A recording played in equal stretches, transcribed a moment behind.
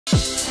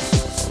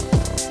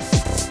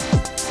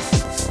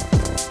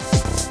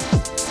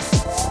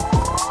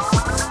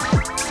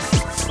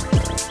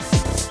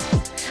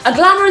A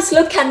glamorous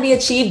look can be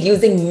achieved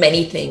using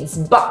many things,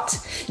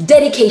 but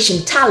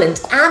dedication,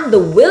 talent, and the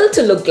will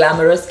to look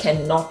glamorous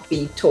cannot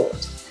be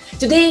taught.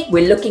 Today,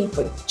 we're looking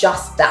for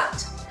just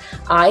that.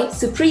 I,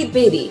 Supreet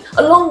Bedi,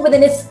 along with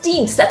an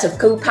esteemed set of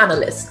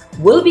co-panelists,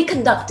 will be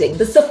conducting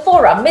the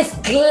Sephora Miss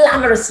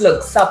Glamorous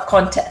Look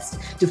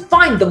sub-contest to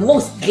find the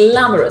most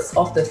glamorous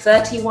of the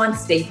 31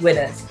 state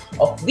winners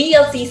of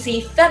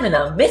VLCC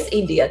Femina Miss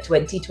India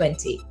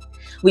 2020.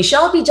 We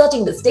shall be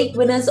judging the state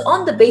winners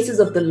on the basis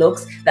of the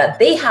looks that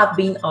they have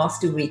been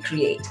asked to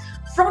recreate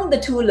from the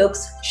 2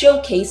 looks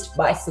showcased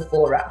by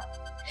Sephora.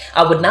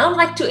 I would now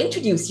like to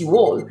introduce you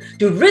all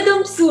to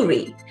Rhythm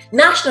Suri,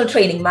 National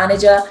Training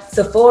Manager,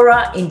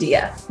 Sephora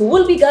India, who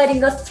will be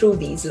guiding us through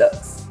these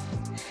looks.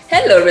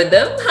 Hello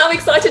Rhythm, how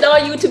excited are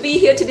you to be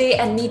here today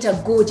and meet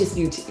our gorgeous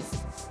beauties?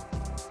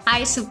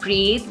 Hi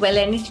Supreet. Well,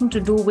 anything to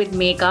do with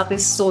makeup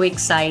is so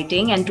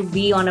exciting, and to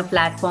be on a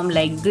platform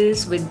like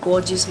this with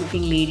gorgeous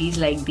looking ladies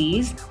like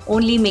these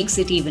only makes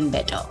it even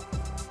better.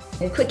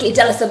 And quickly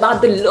tell us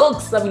about the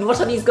looks. I mean, what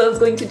are these girls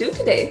going to do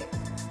today?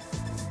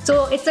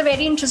 So it's a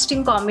very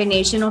interesting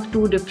combination of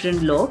 2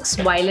 different looks.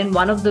 While in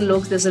one of the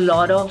looks, there's a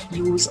lot of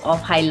use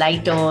of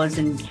highlighters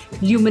and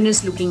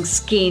luminous looking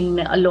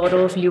skin, a lot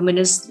of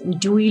luminous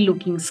dewy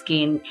looking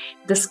skin.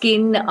 The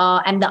skin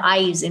and the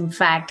eyes, in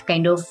fact,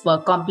 kind of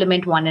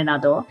complement one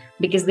another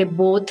because they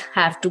both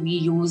have to be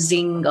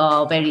using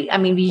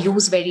we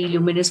use very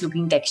luminous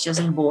looking textures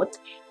in both.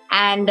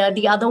 And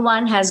the other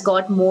one has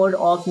got more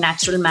of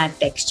natural matte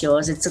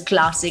textures. It's a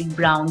classic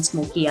brown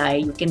smoky eye.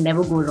 You can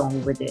never go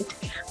wrong with it.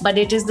 But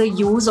it is the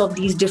use of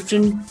these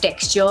different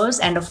textures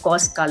and of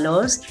course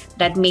colors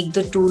that make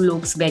the 2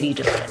 looks very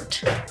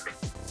different.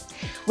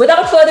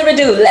 Without further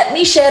ado, let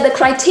me share the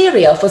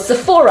criteria for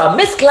Sephora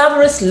Miss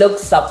Glamorous Look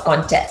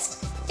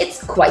sub-contest.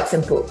 It's quite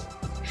simple.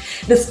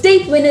 The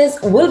state winners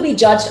will be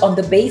judged on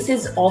the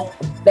basis of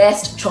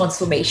best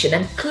transformation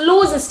and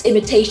closest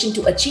imitation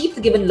to achieve the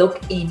given look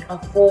in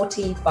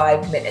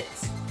 45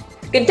 minutes.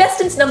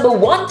 Contestants number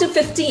 1 to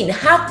 15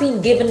 have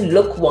been given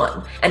look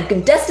 1, and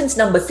contestants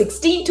number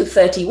 16 to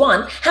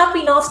 31 have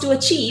been asked to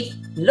achieve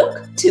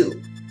look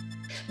 2.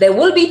 There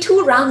will be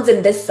 2 rounds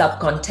in this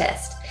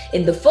sub-contest.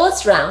 In the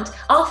first round,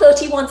 our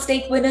 31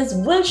 state winners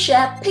will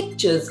share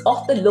pictures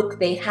of the look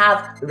they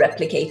have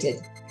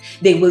replicated.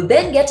 They will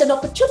then get an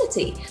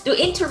opportunity to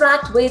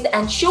interact with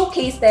and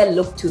showcase their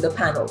look to the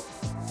panel.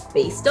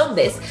 Based on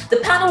this,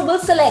 the panel will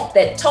select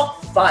their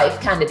top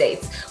 5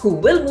 candidates who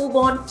will move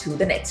on to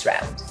the next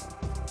round.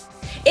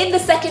 In the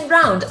second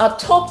round, our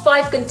top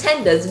 5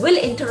 contenders will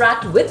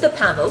interact with the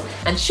panel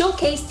and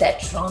showcase their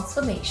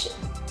transformation.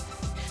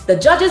 The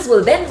judges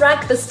will then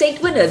rank the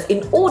state winners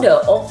in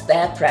order of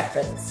their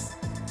preference.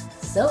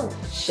 So,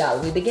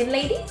 shall we begin,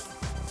 ladies?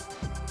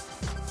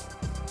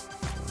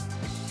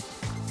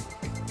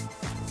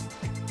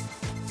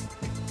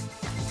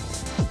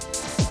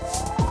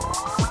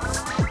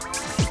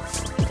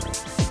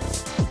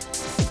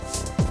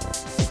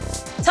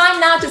 Time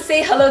now to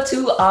say hello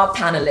to our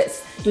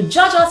panelists. To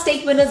judge our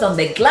state winners on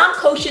their glam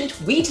quotient,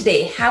 we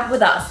today have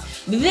with us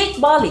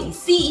Vivek Bali,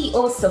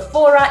 CEO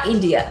Sephora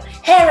India,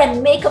 hair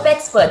and makeup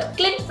expert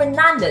Clint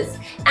Fernandez,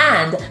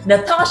 and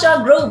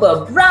Natasha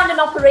Grover, brand and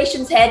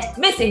operations head,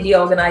 Miss India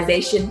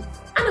organization,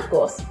 and of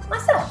course,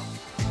 myself.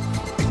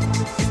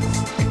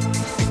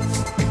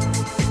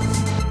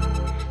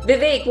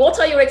 Vivek, what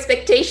are your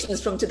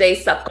expectations from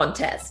today's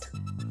sub-contest?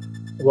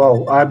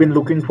 Wow, I've been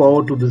looking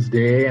forward to this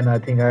day, and I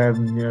think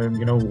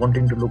I'm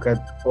wanting to look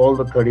at all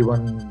the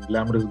 31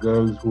 glamorous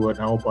girls who are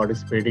now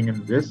participating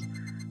in this.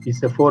 The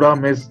Sephora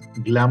Miss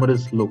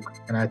Glamorous Look,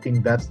 and I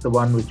think that's the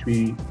one which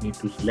we need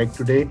to select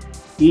today.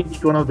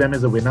 Each one of them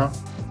is a winner,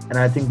 and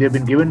I think they've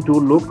been given 2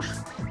 looks.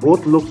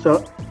 Both looks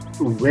are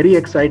very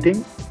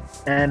exciting,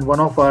 and one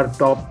of our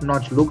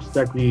top-notch looks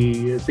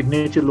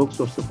signature looks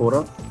of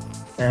Sephora,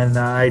 and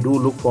I do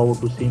look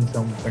forward to seeing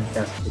some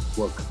fantastic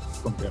work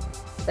from them.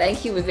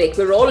 Thank you, Vivek.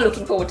 We're all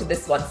looking forward to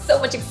this one. So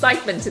much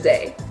excitement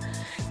today.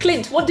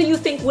 Clint, what do you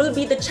think will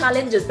be the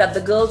challenges that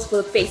the girls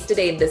will face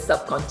today in this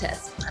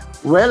sub-contest?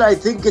 Well, I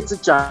think it's a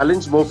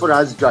challenge more for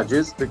us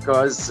judges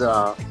because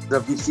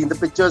we've seen the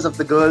pictures of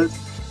the girls,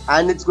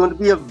 and it's going to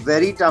be a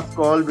very tough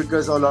call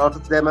because a lot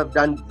of them have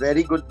done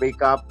very good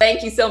makeup.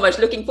 Thank you so much.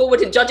 Looking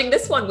forward to judging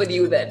this one with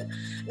you then.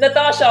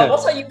 Natasha,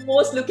 what are you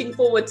most looking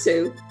forward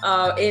to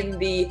in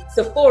the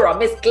Sephora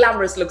Miss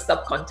Glamorous Look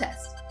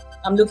sub-contest?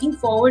 I'm looking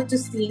forward to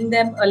seeing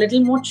them a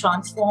little more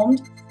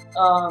transformed.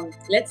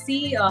 Let's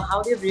see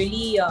how they've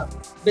really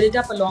built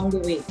up along the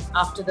way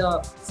after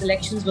the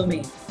selections were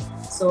made.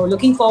 So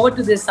looking forward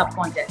to this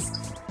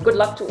sub-contest. Good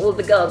luck to all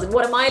the girls. And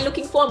what am I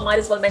looking for? Might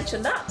as well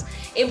mention that.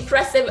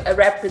 Impressive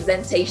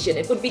representation.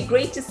 It would be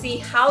great to see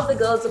how the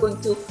girls are going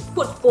to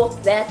put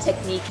forth their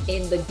technique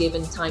in the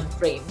given time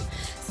frame.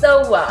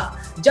 So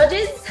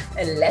judges,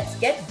 let's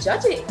get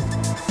judging.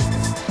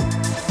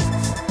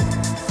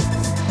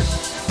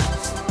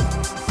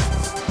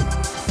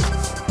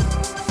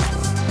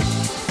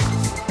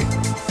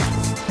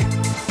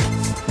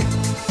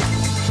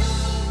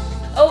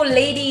 Oh,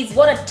 ladies, ladies,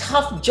 what a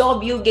tough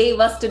job you gave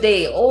us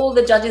today. All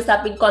the judges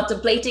have been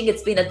contemplating.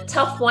 It's been a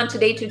tough one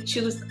today to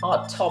choose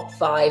our top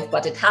 5,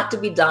 but it had to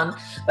be done.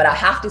 But I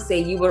have to say,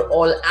 you were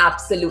all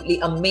absolutely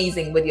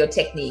amazing with your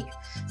technique.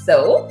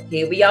 So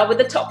here we are with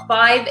the top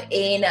 5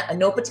 in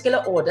no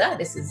particular order.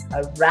 This is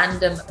a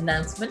random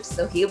announcement.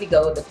 So here we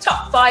go. The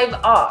top 5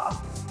 are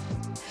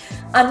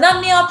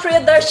Ananya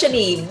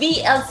Priyadarshini,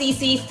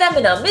 VLCC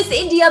Femina Miss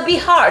India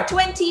Bihar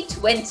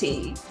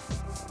 2020.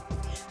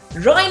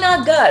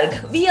 Raina Garg,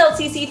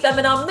 VLCC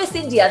Femina Miss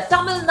India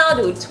Tamil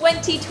Nadu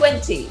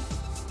 2020.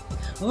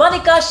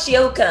 Manika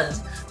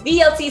Shiokand,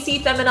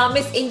 VLCC Femina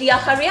Miss India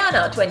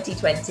Haryana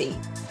 2020.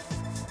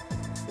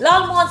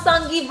 Lalmohan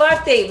Sangi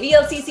Varte,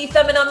 VLCC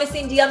Femina Miss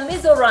India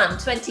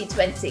Mizoram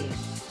 2020.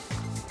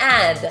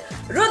 And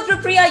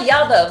Rudrapriya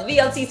Yadav,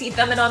 VLCC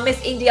Femina Miss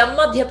India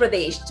Madhya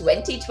Pradesh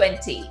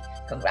 2020.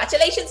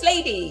 Congratulations,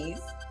 ladies.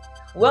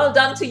 Well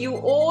done to you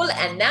all.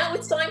 And now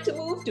it's time to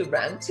move to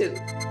round 2.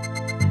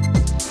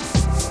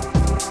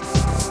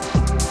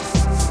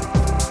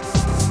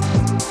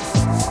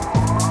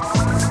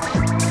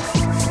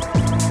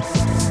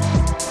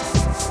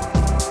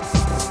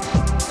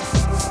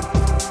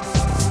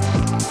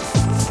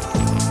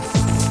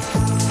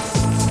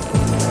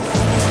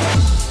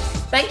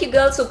 Thank you,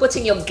 girls, for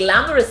putting your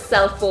glamorous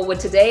self forward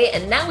today.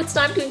 And now it's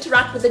time to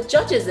interact with the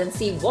judges and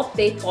see what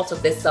they thought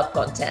of this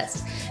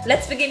sub-contest.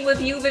 Let's begin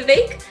with you,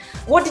 Vivek.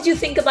 What did you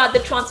think about the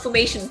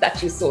transformations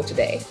that you saw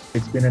today?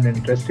 It's been an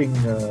interesting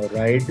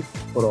ride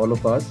for all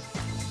of us.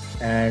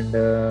 And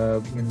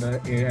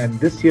and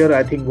this year,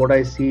 I think what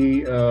I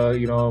see,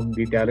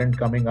 the talent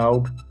coming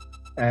out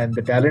and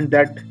the talent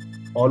that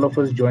all of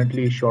us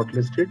jointly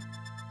shortlisted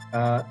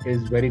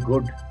is very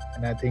good.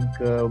 And I think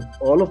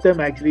all of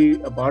them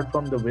actually, apart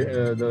from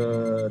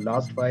the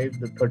last 5,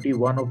 the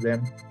 31 of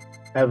them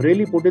have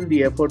really put in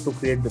the effort to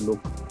create the look.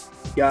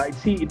 Yeah,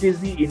 see, it is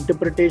the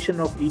interpretation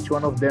of each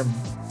one of them,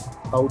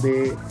 how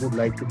they would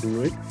like to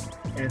do it.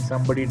 And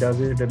somebody does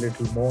it a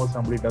little more,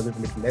 somebody does it a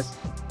little less.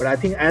 But I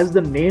think as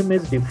the name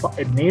is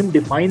name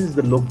defines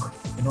the look,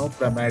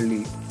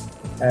 primarily,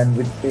 and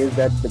which says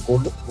that the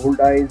gold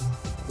eyes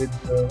with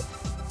the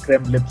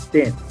creme lip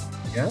stain,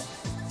 yeah,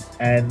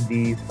 and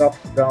the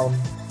soft brown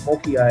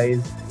smoky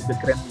eyes with the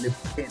creme lip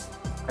stain.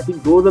 I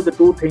think those are the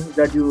 2 things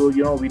that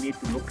we need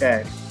to look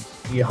at,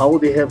 how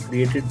they have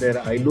created their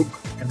eye look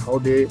and how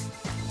their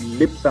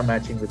lips are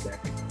matching with that.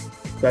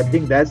 So I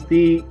think that's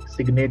the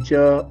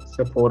signature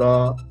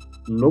Sephora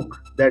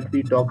look that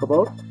we talk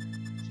about.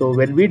 So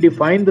when we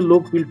define the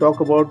look, we'll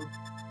talk about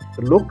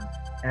the look,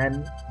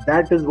 and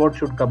that is what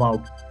should come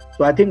out.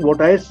 So I think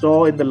what I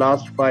saw in the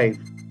last 5,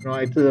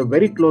 it's a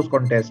very close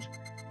contest,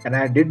 and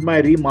I did my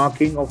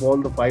remarking of all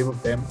the 5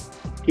 of them,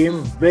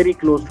 came very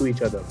close to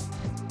each other.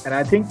 And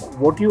I think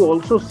what you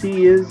also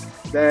see is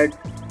that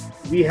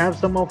we have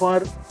some of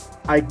our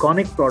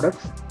iconic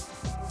products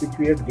which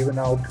we have given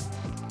out,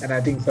 and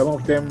I think some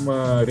of them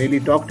really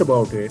talked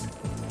about it.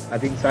 I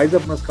think Size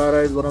Up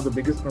Mascara is one of the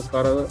biggest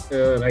mascara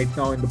right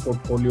now in the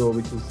portfolio,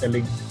 which is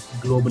selling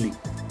globally,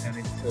 and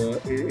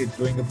it's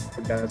doing a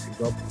fantastic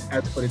job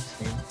as per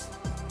its name.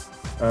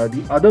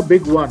 The other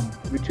big one,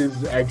 which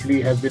is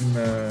actually has been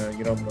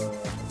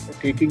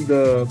taking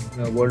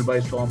the world by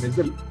storm, is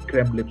the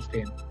creme lip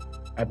stain.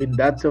 I mean,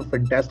 that's a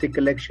fantastic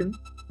collection,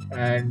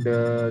 and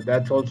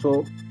that's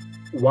also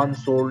one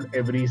sold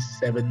every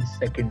 7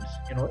 seconds,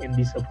 in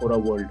the Sephora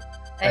world.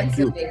 Thank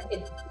you.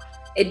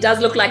 It does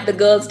look like the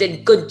girls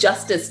did good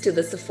justice to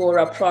the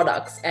Sephora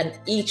products, and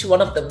each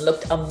one of them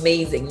looked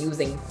amazing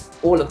using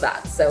all of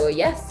that. So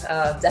yes,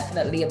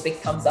 definitely a big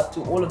thumbs up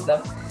to all of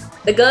them.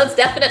 The girls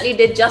definitely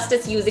did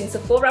justice using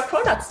Sephora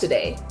products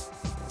today.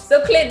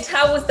 So Clint,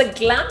 how was the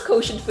glam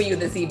quotient for you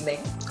this evening?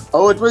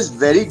 Oh, it was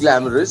very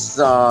glamorous.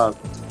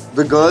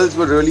 The girls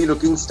were really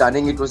looking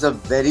stunning. It was a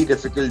very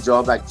difficult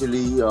job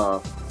actually,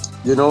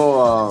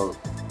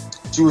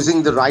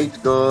 choosing the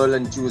right girl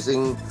and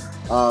choosing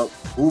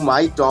who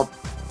my top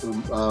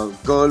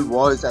girl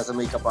was as a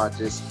makeup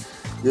artist.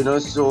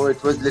 So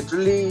it was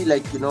literally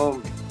like,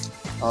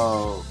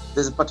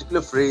 there's a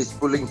particular phrase,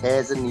 pulling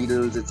hairs and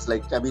needles. It's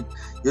like,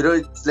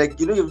 it's like,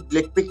 you're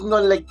like picking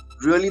on like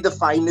really the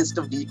finest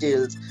of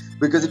details,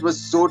 because it was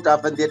so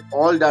tough and they had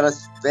all done a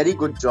very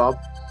good job.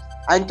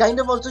 And kind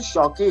of also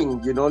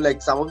shocking,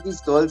 like some of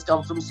these girls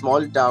come from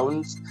small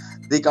towns.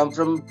 They come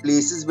from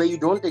places where you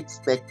don't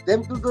expect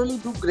them to really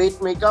do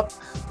great makeup,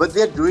 but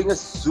they're doing a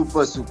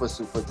super, super,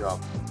 super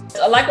job.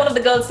 Like one of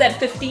the girls said,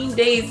 15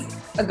 days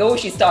ago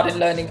she started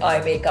learning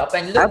eye makeup,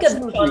 and look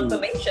at the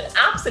transformation.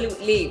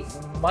 Absolutely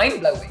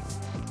mind-blowing.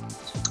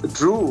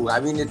 True. I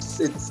mean,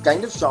 it's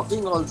kind of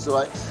shocking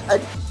also.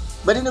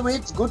 But in a way,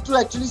 it's good to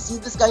actually see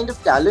this kind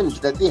of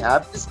talent, that they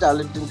have this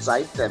talent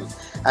inside them,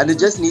 and it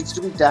just needs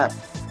to be tapped.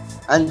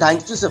 And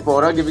thanks to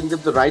Sephora giving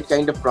them the right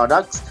kind of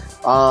products,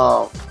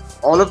 all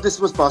of this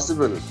was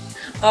possible.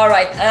 All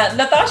right,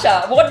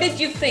 Natasha, what did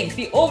you think?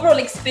 The overall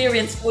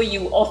experience for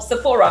you of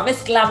Sephora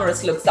Miss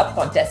Glamourous Look Sub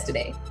Contest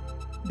today?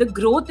 The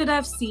growth that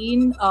I've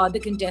seen the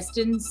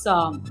contestants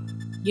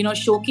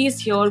showcase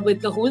here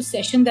with the whole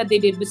session that they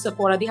did with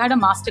Sephora. They had a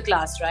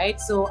masterclass, right?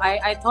 So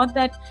I thought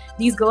that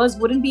these girls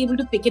wouldn't be able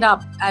to pick it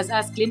up. As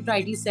Clint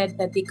rightly said,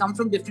 that they come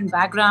from different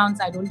backgrounds.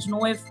 I don't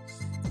know if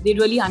they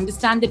really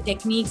understand the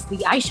techniques. The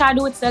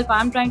eyeshadow itself,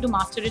 I'm trying to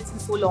master it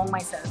since so long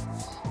myself.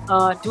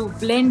 To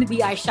blend the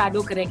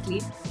eyeshadow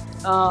correctly,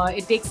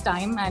 it takes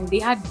time. And they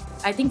had,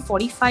 I think,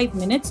 45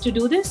 minutes to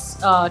do this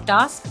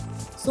task.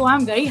 So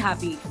I'm very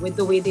happy with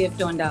the way they have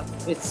turned up.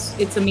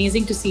 It's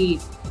amazing to see.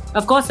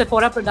 Of course,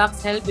 Sephora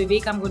products help.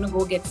 Vivek, I'm going to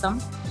go get some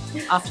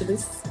after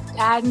this.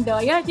 And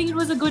I think it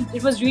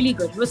was really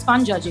good. It was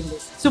fun judging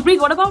this. Supreet,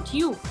 what about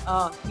you?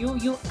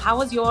 How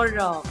was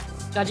your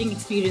judging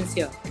experience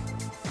here?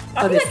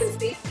 I think I can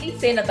safely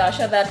say,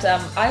 Natasha, that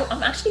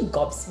I'm actually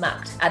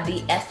gobsmacked at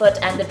the effort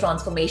and the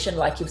transformation,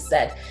 like you've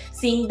said.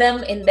 Seeing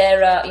them in their,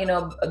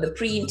 the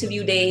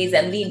pre-interview days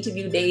and the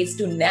interview days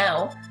to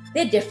now,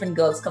 they're different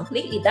girls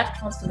completely. That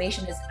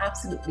transformation is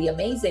absolutely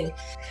amazing.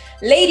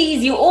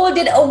 Ladies, you all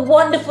did a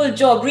wonderful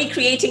job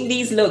recreating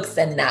these looks.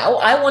 And now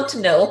I want to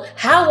know,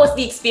 how was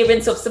the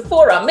experience of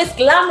Sephora Miss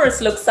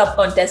Glamourous Look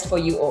Sub-Contest for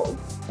you all?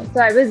 So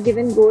I was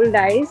given gold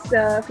eyes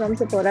from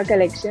Sephora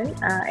collection,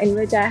 in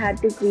which I had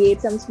to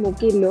create some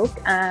smoky look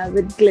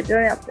with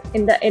glitter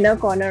in the inner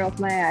corner of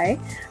my eye.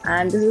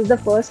 And this is the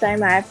first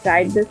time I have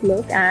tried this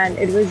look, and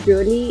it was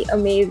really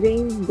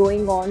amazing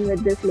going on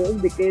with this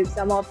look, because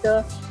some of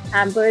the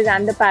hampers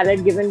and the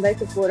palette given by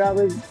Sephora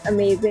was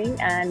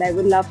amazing, and I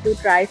would love to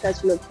try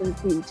such looks in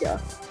future.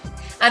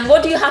 And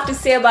what do you have to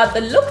say about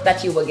the look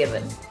that you were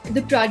given?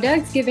 The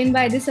products given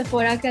by the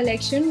Sephora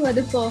collection were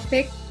the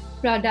perfect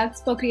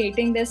products for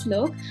creating this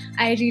look.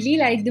 I really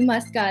like the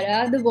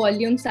mascara, the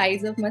volume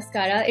size of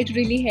mascara. It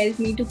really helped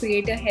me to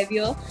create a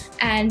heavier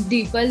and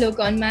deeper look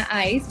on my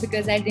eyes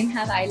because I didn't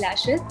have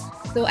eyelashes.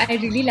 So I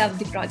really love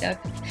the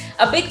product.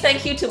 A big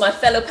thank you to my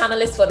fellow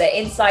panelists for their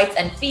insights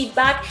and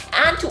feedback,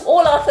 and to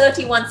all our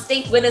 31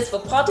 state winners for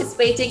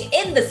participating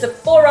in the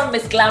Sephora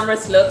Miss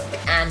Glamourous Look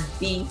and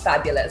being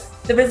fabulous.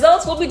 The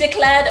results will be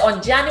declared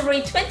on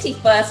January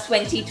 21st,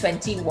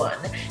 2021.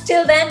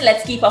 Till then,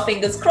 let's keep our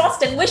fingers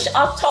crossed and wish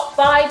our top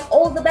 5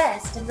 all the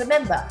best. And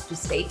remember to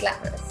stay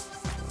glamorous.